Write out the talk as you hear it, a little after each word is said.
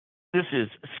This is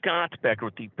Scott Becker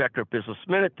with the Becker Business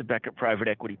Minute, the Becker Private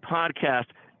Equity Podcast.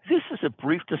 This is a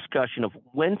brief discussion of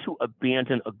when to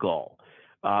abandon a goal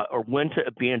or when to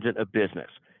abandon a business.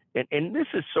 And this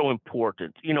is so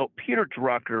important. You know, Peter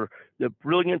Drucker, the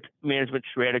brilliant management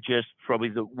strategist, probably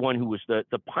the one who was the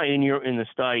pioneer in the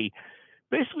study,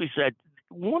 basically said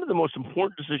one of the most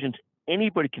important decisions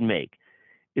anybody can make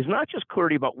is not just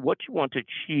clarity about what you want to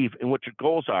achieve and what your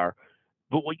goals are,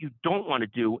 but what you don't want to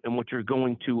do and what you're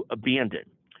going to abandon.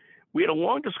 We had a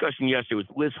long discussion yesterday with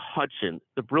Liz Hutson,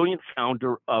 the brilliant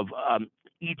founder of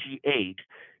EG8.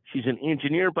 She's an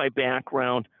engineer by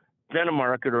background, then a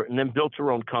marketer, and then built her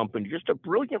own company. Just a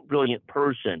brilliant, brilliant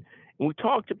person. And we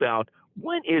talked about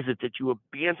when is it that you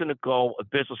abandon a goal, a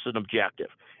business, an objective.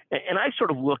 And I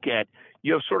sort of look at,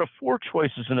 you have sort of four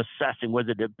choices in assessing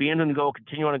whether to abandon a goal,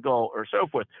 continue on a goal, or so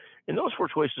forth. And those four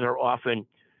choices are often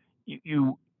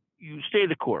you stay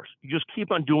the course. You just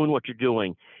keep on doing what you're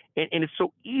doing. And it's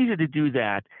so easy to do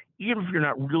that, even if you're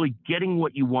not really getting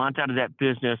what you want out of that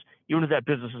business, even if that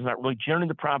business is not really generating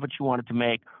the profits you want it to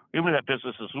make, even if that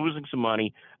business is losing some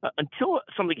money, until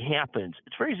something happens,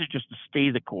 it's very easy just to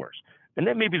stay the course. And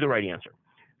that may be the right answer.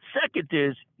 Second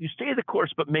is you stay the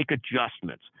course, but make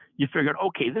adjustments. You figure,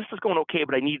 okay, this is going okay,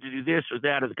 but I need to do this or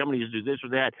that, or the company needs to do this or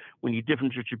that. We need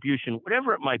different distribution,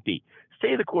 whatever it might be.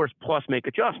 Stay the course plus make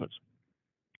adjustments.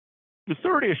 The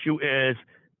third issue is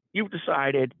you've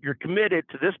decided you're committed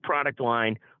to this product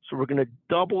line, so we're going to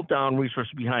double down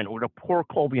resources behind it. We're going to pour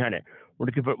coal behind it. We're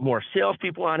going to put more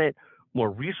salespeople on it,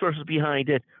 more resources behind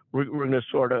it. We're going to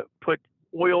sort of put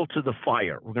oil to the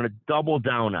fire. We're going to double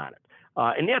down on it.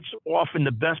 And that's often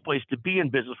the best place to be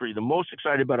in business where you're the most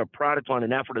excited about a product line,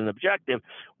 an effort, and an objective.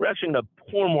 We're actually going to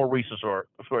pour more resources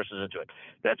into it.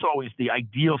 That's always the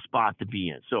ideal spot to be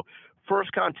in. So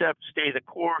first concept, stay the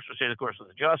course or stay the course with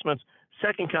adjustments.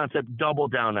 Second concept, double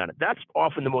down on it. That's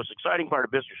often the most exciting part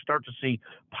of business. You start to see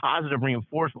positive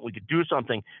reinforcement. We could do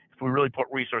something if we really put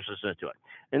resources into it.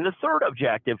 And the third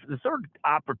objective, the third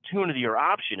opportunity or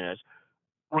option is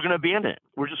we're going to abandon it.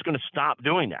 We're just going to stop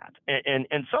doing that.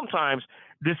 And sometimes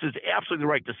this is absolutely the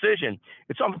right decision.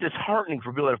 It's often disheartening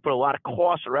for people that have put a lot of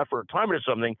cost or effort or time into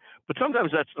something, but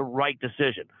sometimes that's the right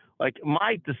decision. Like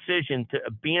my decision to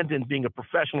abandon being a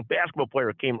professional basketball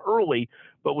player came early,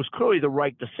 but was clearly the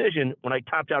right decision when I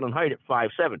topped out in height at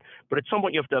 5'7". But at some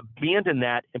point you have to abandon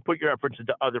that and put your efforts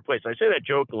into other places. I say that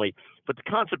jokingly, but the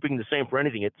concept being the same for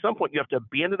anything. At some point you have to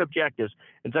abandon objectives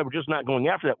and say we're just not going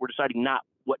after that. We're deciding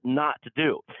what not to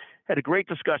do. Had a great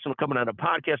discussion coming on a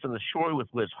podcast on the shore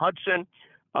with Liz Hutson.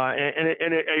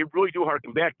 And I really do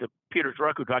harken back to Peter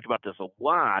Drucker, who talked about this a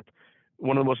lot.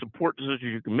 One of the most important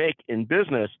decisions you can make in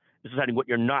business is deciding what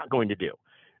you're not going to do.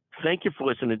 Thank you for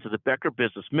listening to the Becker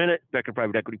Business Minute, Becker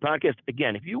Private Equity Podcast.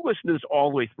 Again, if you listen to this all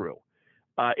the way through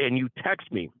and you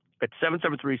text me at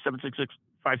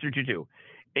 773-766-5322,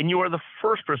 and you are the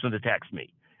first person to text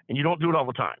me, and you don't do it all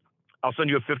the time, I'll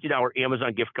send you a $50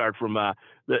 Amazon gift card from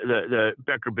the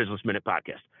Becker Business Minute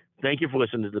podcast. Thank you for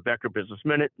listening to the Becker Business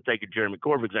Minute. Thank you, Jeremy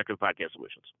McCord of Executive Podcast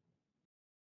Solutions.